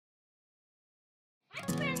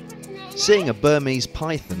Seeing a Burmese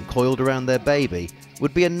python coiled around their baby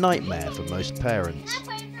would be a nightmare for most parents.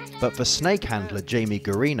 But for snake handler Jamie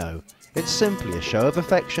Guarino, it's simply a show of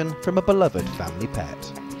affection from a beloved family pet.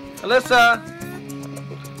 Alyssa!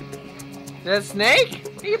 Is that a snake?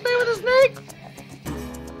 Are you playing with a snake?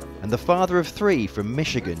 And the father of 3 from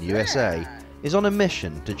Michigan, USA, is on a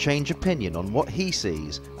mission to change opinion on what he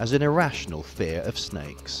sees as an irrational fear of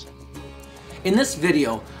snakes. In this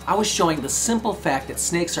video, I was showing the simple fact that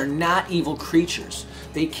snakes are not evil creatures.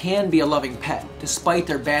 They can be a loving pet, despite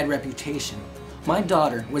their bad reputation. My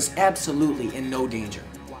daughter was absolutely in no danger.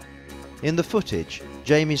 In the footage,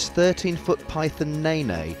 Jamie's 13-foot python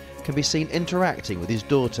Nene can be seen interacting with his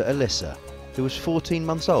daughter Alyssa, who was 14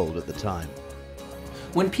 months old at the time.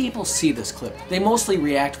 When people see this clip, they mostly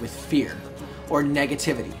react with fear or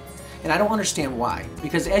negativity. And I don't understand why,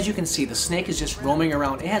 because as you can see, the snake is just roaming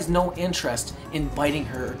around. It has no interest in biting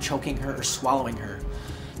her or choking her or swallowing her.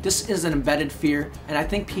 This is an embedded fear, and I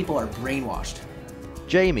think people are brainwashed.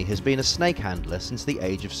 Jamie has been a snake handler since the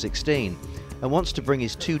age of 16 and wants to bring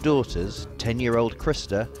his 2 daughters, 10-year-old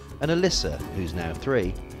Krista and Alyssa, who's now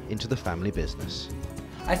 3, into the family business.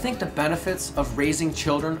 I think the benefits of raising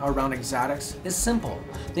children around exotics is simple.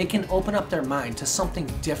 They can open up their mind to something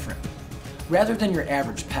different, rather than your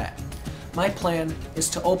average pet. My plan is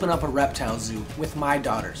to open up a reptile zoo with my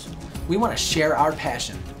daughters. We want to share our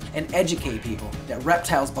passion and educate people that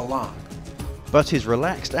reptiles belong. But his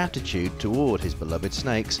relaxed attitude toward his beloved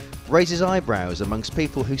snakes raises eyebrows amongst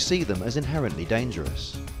people who see them as inherently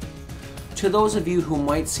dangerous. To those of you who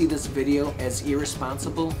might see this video as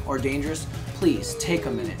irresponsible or dangerous, please take a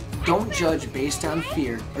minute. Don't judge based on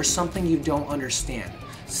fear or something you don't understand.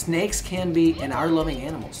 Snakes can be and are loving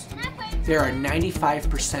animals. There are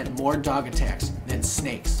 95% more dog attacks than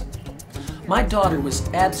snakes. My daughter was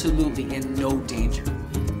absolutely in no danger.